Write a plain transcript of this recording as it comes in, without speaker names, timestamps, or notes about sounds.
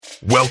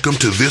Welcome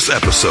to this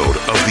episode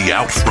of the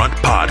Outfront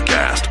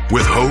Podcast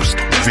with host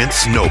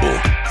Vince Noble,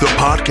 the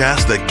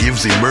podcast that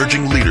gives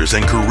emerging leaders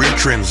and career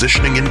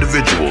transitioning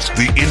individuals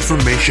the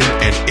information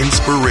and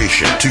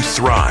inspiration to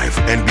thrive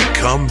and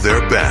become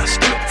their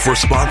best. For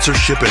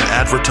sponsorship and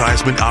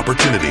advertisement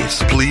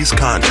opportunities, please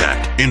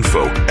contact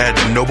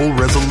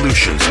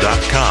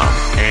info@nobleresolutions.com.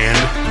 And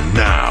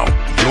now,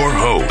 your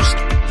host,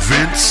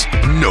 Vince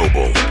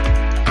Noble.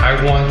 I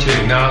want to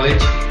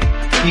acknowledge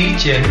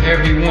each and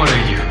every one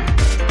of you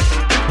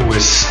who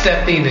is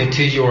stepping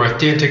into your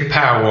authentic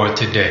power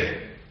today.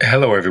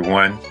 Hello,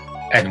 everyone,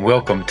 and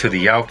welcome to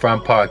the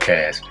Outfront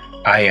Podcast.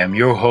 I am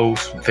your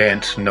host,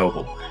 Vince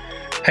Noble.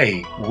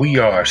 Hey, we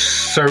are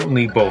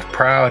certainly both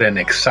proud and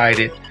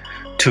excited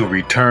to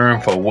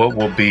return for what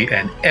will be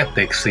an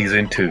epic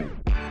season 2.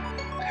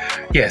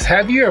 Yes,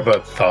 have you ever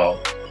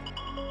thought,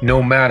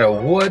 no matter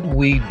what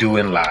we do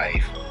in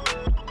life,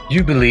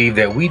 you believe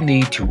that we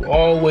need to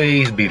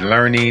always be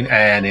learning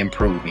and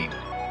improving?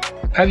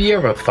 Have you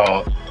ever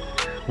thought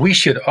we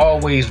should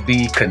always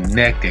be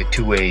connected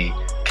to a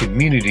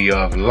community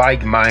of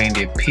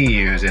like-minded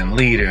peers and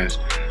leaders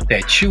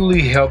that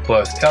truly help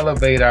us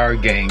elevate our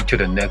game to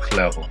the next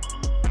level?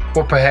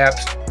 Or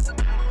perhaps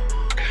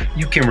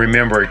you can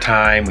remember a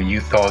time when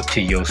you thought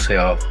to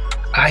yourself,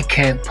 I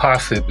can't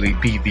possibly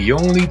be the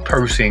only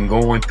person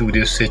going through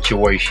this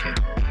situation.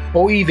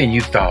 Or even you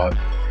thought,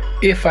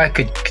 if I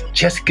could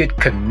just get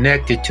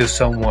connected to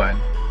someone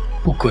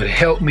who could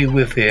help me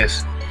with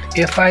this,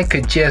 if I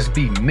could just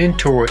be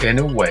mentored in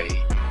a way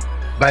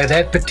by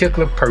that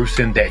particular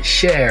person that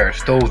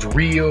shares those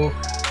real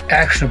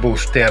actionable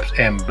steps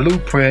and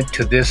blueprint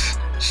to this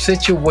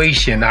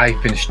situation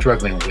I've been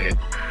struggling with.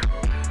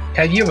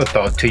 Have you ever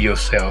thought to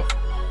yourself,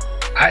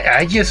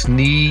 I just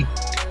need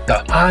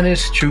the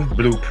honest truth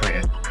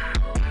blueprint?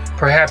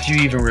 Perhaps you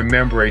even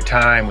remember a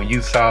time when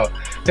you thought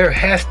there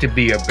has to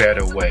be a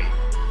better way.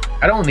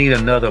 I don't need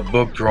another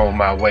book thrown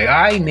my way.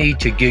 I need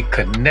to get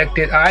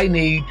connected. I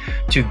need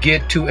to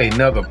get to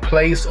another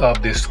place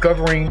of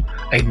discovering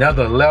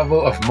another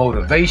level of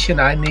motivation.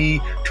 I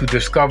need to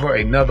discover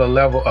another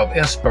level of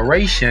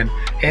inspiration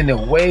in a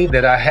way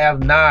that I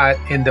have not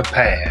in the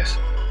past.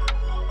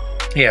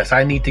 Yes,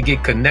 I need to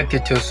get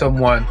connected to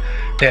someone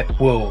that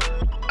will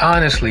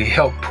honestly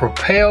help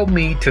propel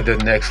me to the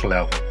next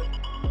level.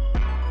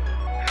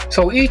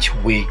 So each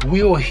week,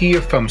 we'll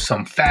hear from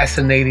some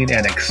fascinating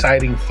and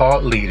exciting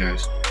thought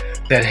leaders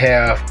that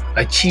have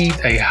achieved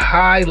a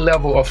high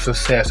level of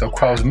success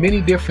across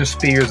many different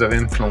spheres of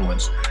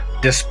influence,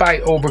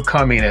 despite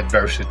overcoming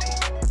adversity.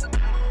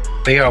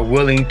 They are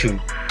willing to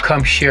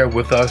come share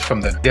with us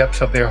from the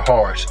depths of their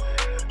hearts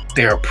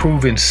their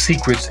proven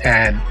secrets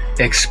and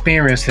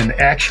experience in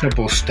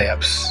actionable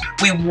steps.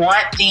 We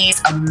want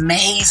these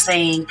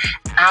amazing,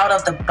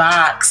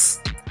 out-of-the-box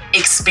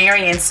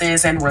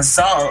experiences and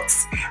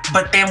results,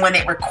 but then when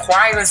it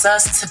requires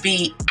us to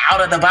be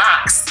out of the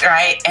box,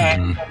 right,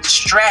 and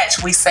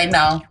stretch, we say,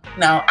 no,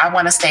 I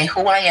want to stay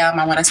who I am.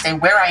 I want to stay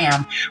where I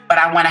am, but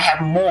I want to have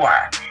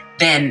more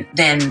than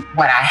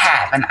what I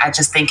have. And I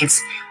just think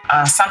it's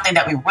something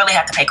that we really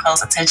have to pay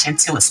close attention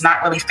to. It's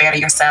not really fair to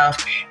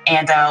yourself,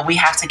 and we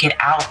have to get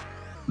out,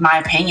 my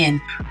opinion,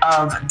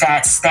 of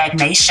that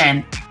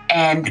stagnation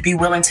and be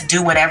willing to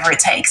do whatever it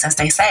takes, as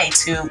they say,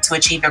 to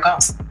achieve your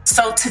goals.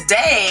 So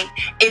today,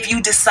 if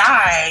you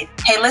decide,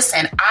 hey,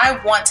 listen, I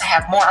want to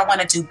have more, I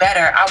want to do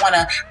better, I want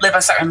to live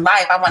a certain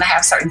life, I want to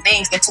have certain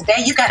things, then today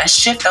you got to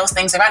shift those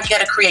things around. You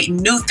got to create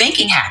new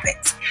thinking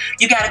habits.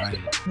 You got to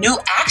create new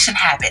action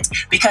habits,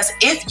 because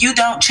if you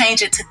don't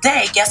change it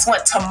today, guess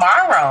what?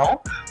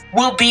 Tomorrow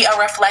will be a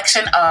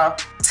reflection of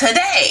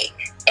today.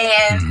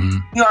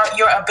 And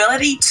your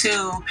ability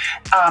to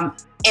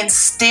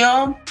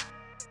instill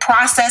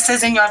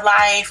processes in your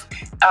life,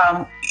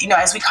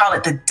 as we call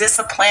it, the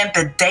discipline,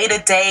 the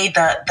day-to-day,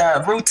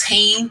 the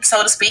routine,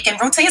 so to speak.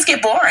 And routines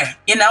get boring.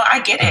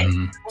 I get it.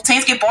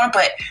 Routines get boring,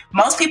 but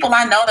most people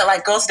I know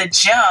that go to the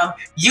gym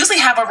usually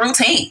have a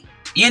routine.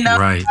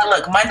 Right.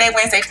 Look, Monday,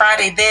 Wednesday,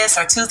 Friday, this,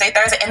 or Tuesday,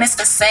 Thursday, and it's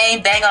the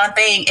same dang on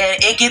thing,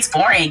 and it gets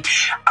boring.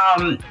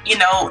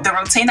 The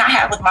routine I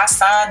have with my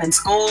son in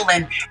school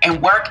and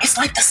work, it's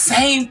like the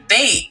same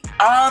thing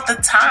all the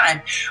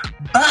time.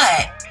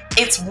 But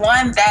it's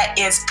one that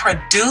is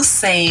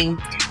producing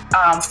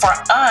for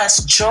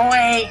us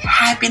joy,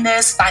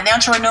 happiness,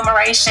 financial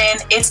remuneration.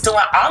 It's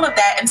doing all of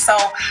that. And so,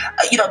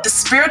 the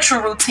spiritual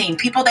routine,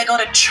 people that go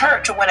to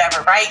church or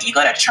whatever, right? You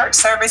go to church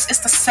service, it's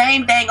the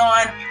same dang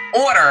on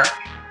order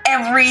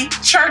every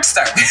church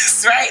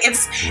service, right?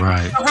 It's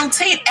a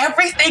routine.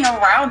 Everything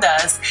around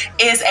us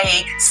is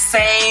a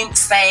same.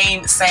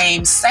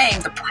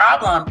 The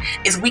problem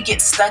is we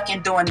get stuck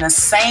in doing the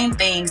same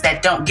things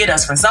that don't get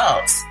us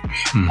results,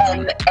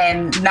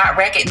 and not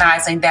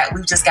recognizing that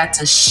we've just got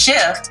to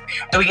shift.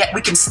 And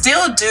we can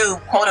still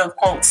do quote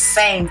unquote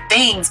same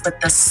things,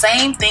 but the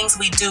same things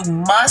we do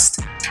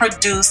must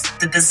produce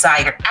the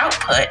desired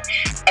output,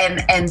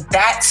 and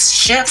that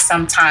shift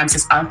sometimes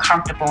is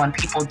uncomfortable, and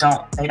people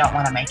don't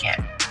want to make it.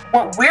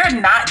 What we're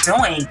not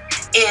doing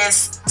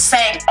is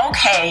saying,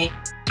 okay,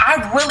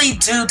 I really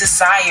do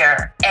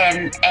desire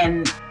and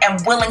am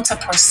willing to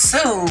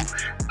pursue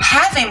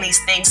having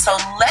these things. So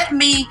let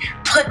me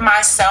put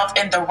myself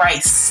in the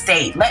right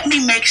state. Let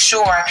me make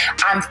sure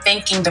I'm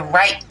thinking the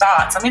right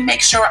thoughts. Let me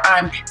make sure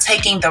I'm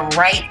taking the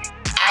right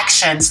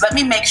actions. Let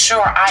me make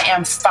sure I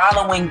am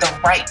following the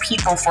right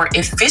people for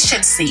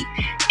efficiency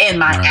in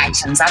my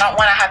actions. I don't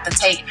want to have to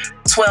take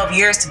 12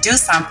 years to do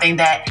something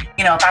that,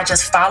 if I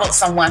just followed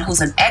someone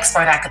who's an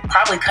expert, I could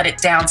probably cut it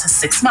down to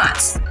 6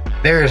 months.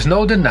 There is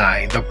no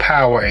denying the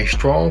power a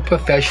strong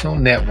professional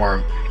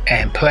network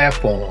and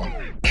platform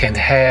can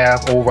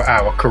have over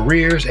our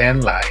careers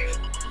and life.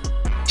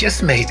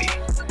 Just maybe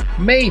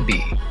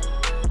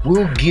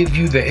we'll give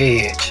you the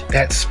edge,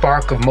 that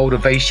spark of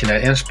motivation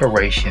and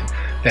inspiration,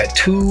 that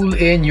tool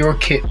in your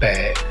kit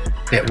bag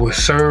that will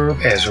serve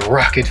as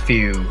rocket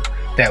fuel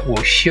that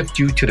will shift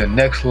you to the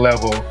next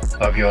level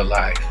of your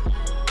life.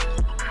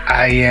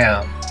 I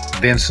am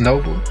Vince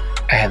Noble,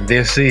 and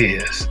this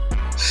is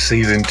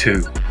Season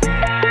 2.